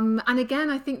 And again,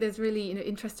 I think there's really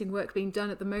interesting work being done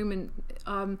at the moment.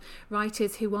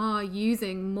 Writers who are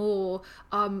using more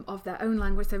of their own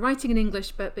language, so writing in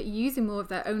English, but using more of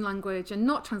their own language and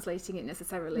not translating it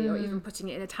necessarily, or even putting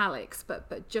it in italics,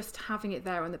 but just having it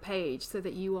there on the page, so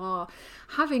that you are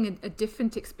having a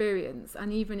different experience.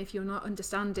 And even if you're not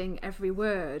understanding every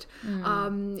word, I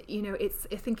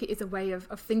think it is a way of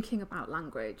thinking about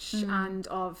language and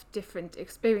of different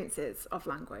experiences of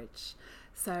language.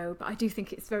 So, but I do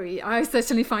think I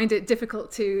certainly find it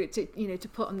difficult to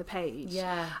put on the page.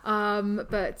 Yeah.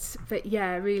 But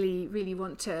yeah, really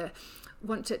want to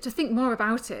think more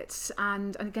about it.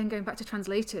 And again, going back to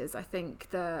translators, I think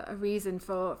a reason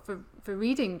for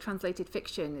reading translated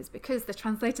fiction is because the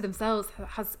translator themselves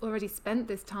has already spent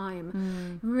this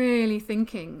time really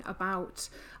thinking about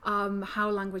how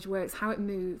language works, how it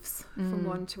moves from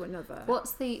one to another.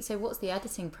 What's the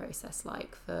editing process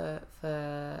like for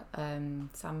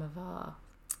Samovar?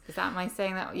 Am I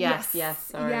saying that? Yes.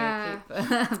 Sorry. Yeah.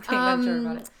 I'm sure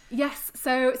about it. Yes.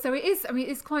 So it is. I mean,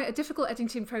 it's quite a difficult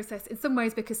editing process in some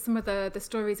ways, because some of the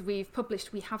stories we've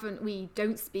published, we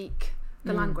don't speak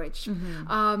the language.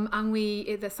 And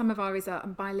the Samovar is a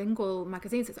bilingual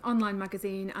magazine, so it's an online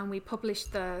magazine, and we publish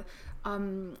the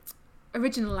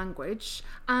original language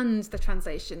and the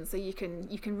translation, so you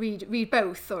can read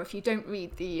both, or if you don't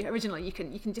read the original, you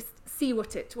can just see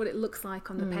what it looks like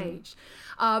on the page.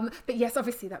 But yes,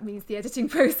 obviously that means the editing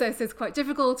process is quite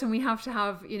difficult, and we have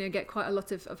to get quite a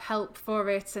lot of help for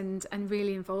it, and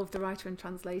really involve the writer and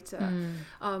translator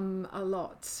a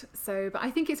lot. So, but I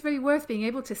think it's really worth being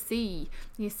able to see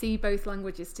both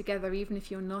languages together, even if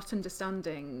you're not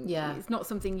understanding. It's not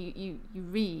something you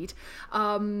read,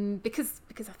 because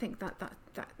I think that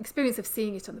experience of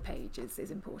seeing it on the page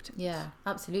is important. Yeah,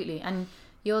 absolutely. And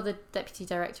you're the Deputy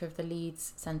Director of the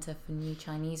Leeds Centre for New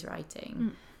Chinese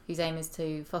Writing, whose aim is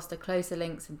to foster closer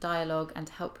links and dialogue and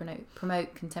to help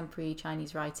promote contemporary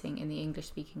Chinese writing in the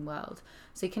English-speaking world.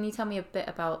 So can you tell me a bit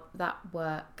about that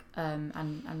work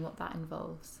and what that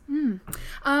involves?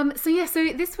 So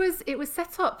it was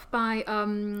set up by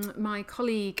my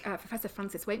colleague, Professor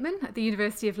Francis Waitman at the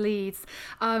University of Leeds,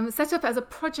 set up as a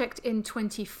project in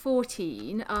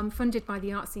 2014, funded by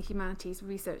the Arts and Humanities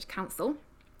Research Council,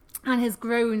 and has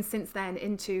grown since then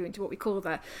into what we call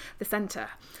the centre.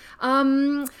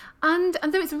 And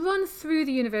though it's run through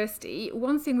the university,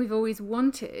 one thing we've always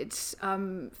wanted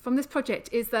from this project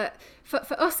is that for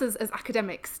us as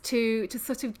academics to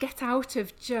sort of get out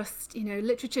of just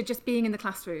literature just being in the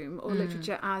classroom, or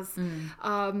literature as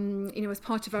as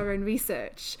part of our own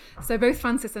research. So both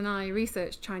Francis and I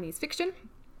researched Chinese fiction,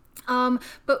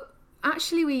 but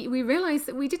actually we realised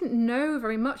that we didn't know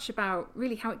very much about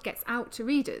really how it gets out to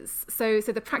readers. So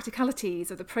the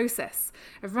practicalities of the process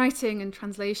of writing and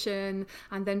translation,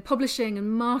 and then publishing and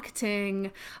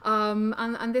marketing,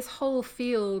 and this whole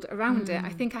field around it. I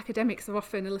think academics are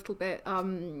often a little bit,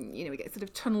 we get sort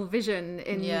of tunnel vision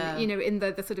in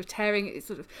the sort of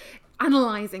sort of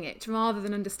analysing it rather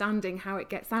than understanding how it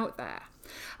gets out there.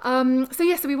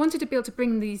 So we wanted to be able to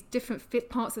bring these different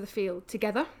parts of the field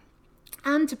together,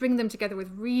 and to bring them together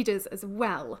with readers as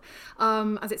well,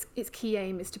 as its key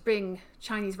aim is to bring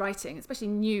Chinese writing, especially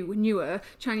newer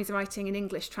Chinese writing in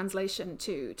English translation,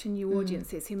 to new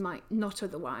audiences who might not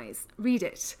otherwise read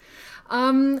it.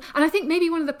 And I think maybe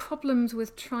one of the problems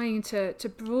with trying to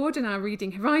broaden our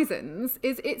reading horizons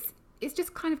is it's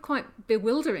just kind of quite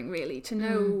bewildering, really, to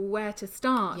know where to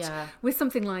start with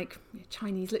something like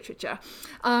Chinese literature.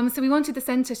 So we wanted the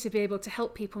centre to be able to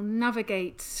help people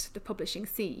navigate the publishing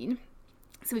scene.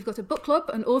 So we've got a book club,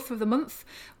 an author of the month,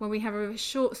 where we have a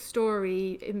short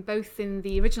story in both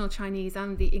the original Chinese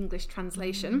and the English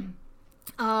translation.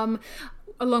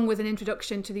 Along with an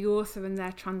introduction to the author and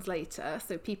their translator,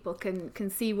 so people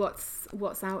can see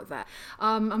what's out there.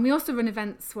 And we also run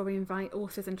events where we invite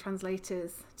authors and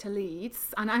translators to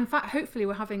Leeds. And in fact, hopefully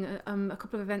we're having a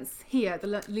couple of events here at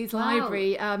the Leeds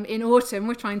Library in autumn.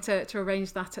 We're trying to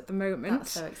arrange that at the moment.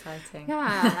 That's so exciting.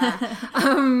 Yeah.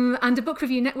 And a book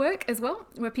review network as well,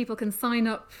 where people can sign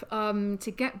up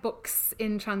to get books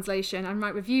in translation and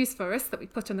write reviews for us that we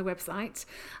put on the website.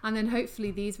 And then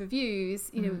hopefully these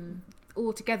reviews,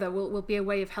 all together will be a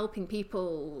way of helping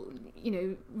people,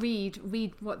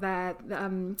 read what their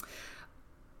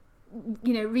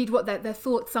read what their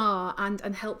thoughts are,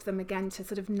 and help them again to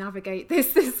sort of navigate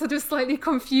this sort of slightly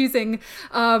confusing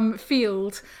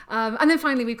field. And then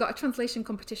finally, we've got a translation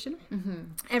competition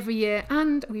every year,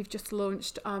 and we've just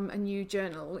launched a new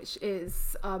journal, which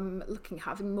is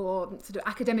having more sort of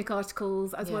academic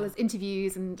articles as well as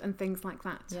interviews and things like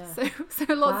that.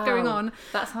 So lots going on.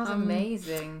 That sounds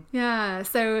amazing. Yeah.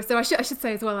 So I should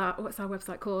say as well, what's our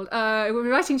website called? We're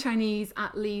writing Chinese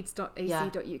at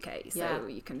leeds.ac.uk. So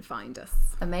you can find us.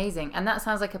 Amazing. And that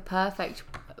sounds like a perfect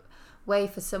way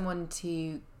for someone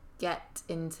to get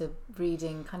into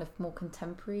reading kind of more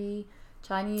contemporary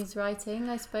Chinese writing,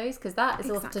 I suppose, because that is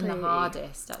often the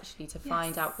hardest, actually, to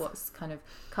find out what's kind of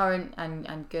current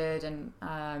and good. And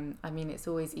I mean, it's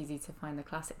always easy to find the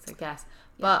classics, I guess,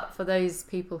 but for those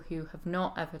people who have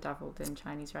not ever dabbled in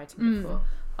Chinese writing before,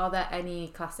 are there any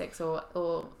classics or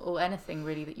anything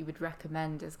really that you would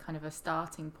recommend as kind of a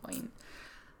starting point?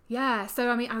 Yeah, so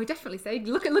I mean, I would definitely say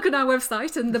look at our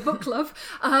website and the book club.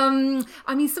 I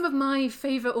mean, some of my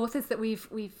favourite authors that we've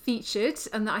featured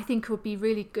and that I think would be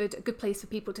really a good place for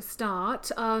people to start.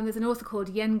 There's an author called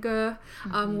Yange,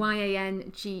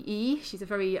 Yange. She's a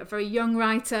very young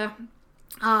writer.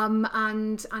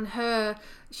 And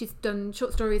she's done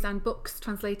short stories and books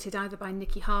translated either by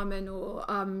Nikki Harman or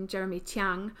Jeremy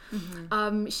Tiang.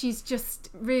 She's just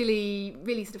really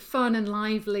sort of fun and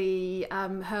lively.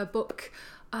 Her book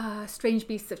Strange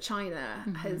Beasts of China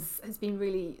has been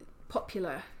really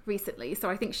popular recently, so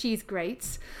I think she's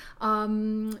great.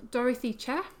 Dorothy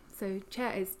Che, so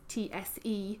Che is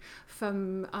TSE,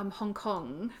 from Hong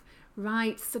Kong,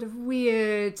 writes sort of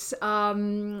weird,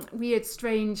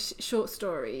 strange short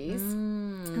stories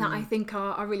that I think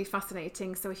are really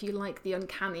fascinating. So if you like the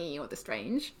uncanny or the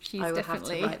strange, she's definitely, have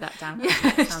to write that down.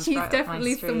 She's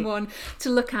definitely someone to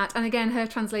look at. And again, her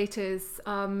translators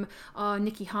are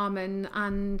Nikki Harman,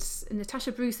 and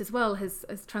Natasha Bruce as well has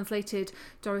translated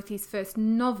Dorothy's first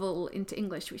novel into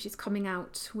English, which is coming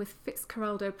out with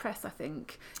Fitzcarraldo Press, I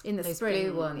think, in the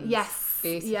spring. Blue ones. Yes.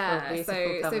 Beautiful, yeah. beautiful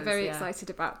So covers, very excited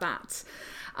about that.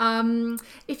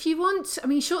 If you want, I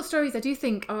mean, short stories I do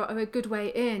think are a good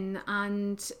way in,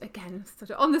 and again,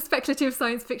 sort of on the speculative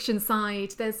science fiction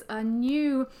side, there's a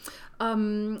new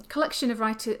collection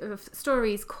of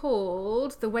stories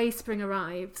called The Way Spring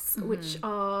Arrives, which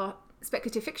are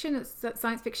speculative fiction,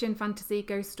 science fiction, fantasy,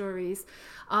 ghost stories,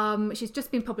 which has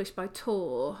just been published by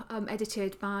Tor,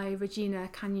 edited by Regina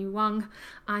Canyu Wang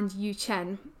and Yu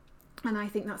Chen. And I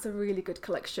think that's a really good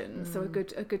collection. So a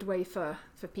good way for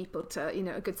people to,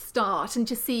 a good start and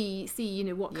to see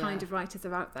what kind of writers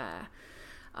are out there.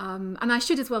 And I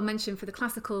should as well mention for the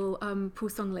classical, Pu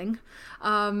Songling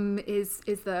is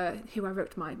who I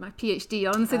wrote my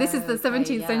PhD on. So this is the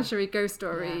 17th century ghost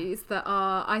stories that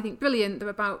are, I think, brilliant. They're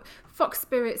about fox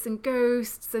spirits and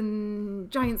ghosts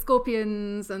and giant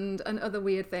scorpions and other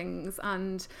weird things.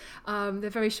 And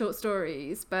they're very short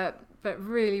stories, but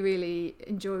really, really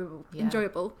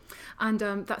enjoyable. And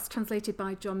that's translated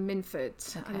by John Minford,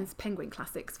 and his Penguin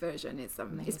Classics version is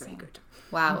very good.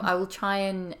 Wow, I will try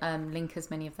and link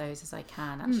as many of those as I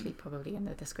can, actually, probably in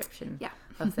the description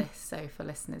of this. So for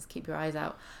listeners, keep your eyes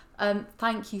out.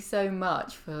 Thank you so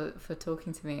much for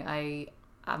talking to me.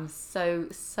 I'm so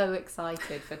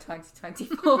excited for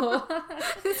 2024.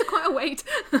 It's quite a wait.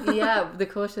 Yeah, the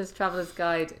Cautious Traveller's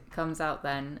Guide comes out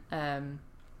then.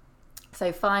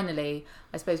 So finally,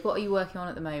 I suppose, what are you working on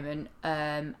at the moment,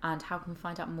 and how can we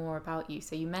find out more about you?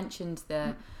 So you mentioned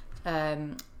the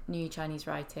New Chinese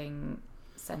Writing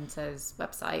Centre's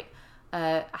website.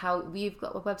 You've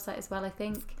got a website as well, I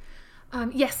think.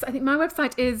 Yes, I think my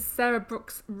website is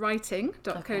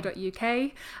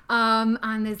sarahbrookswriting.co.uk,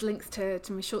 and there's links to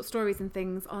my short stories and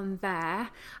things on there.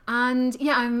 And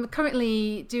I'm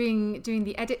currently doing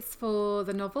the edits for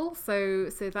the novel. So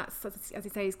that's, as you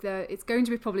say, it's going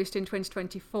to be published in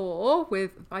 2024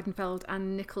 with Weidenfeld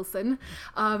and Nicholson.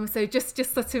 So just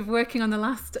sort of working on the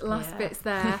last bits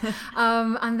there.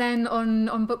 And then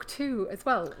on book 2 as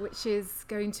well, which is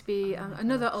going to be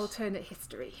another alternate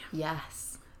history. Yes.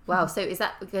 Wow, so is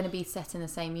that going to be set in the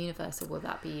same universe, or will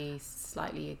that be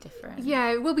slightly different?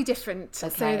 Yeah, it will be different. Okay.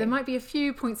 So there might be a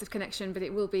few points of connection, but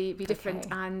it will be different,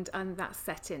 and that's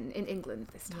set in England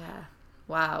this time. Yeah.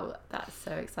 Wow, that's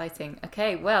so exciting.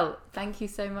 Okay, well, thank you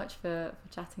so much for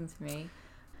chatting to me.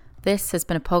 This has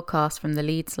been a podcast from the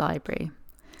Leeds Library.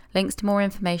 Links to more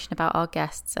information about our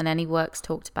guests and any works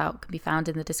talked about can be found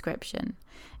in the description.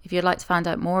 If you'd like to find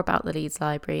out more about the Leeds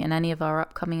Library and any of our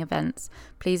upcoming events,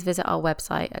 please visit our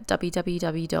website at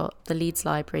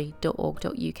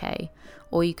www.theleedslibrary.org.uk,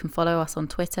 or you can follow us on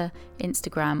Twitter,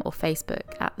 Instagram or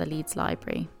Facebook at the Leeds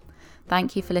Library.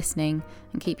 Thank you for listening,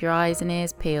 and keep your eyes and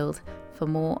ears peeled for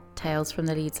more tales from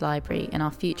the Leeds Library in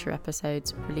our future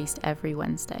episodes released every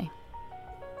Wednesday.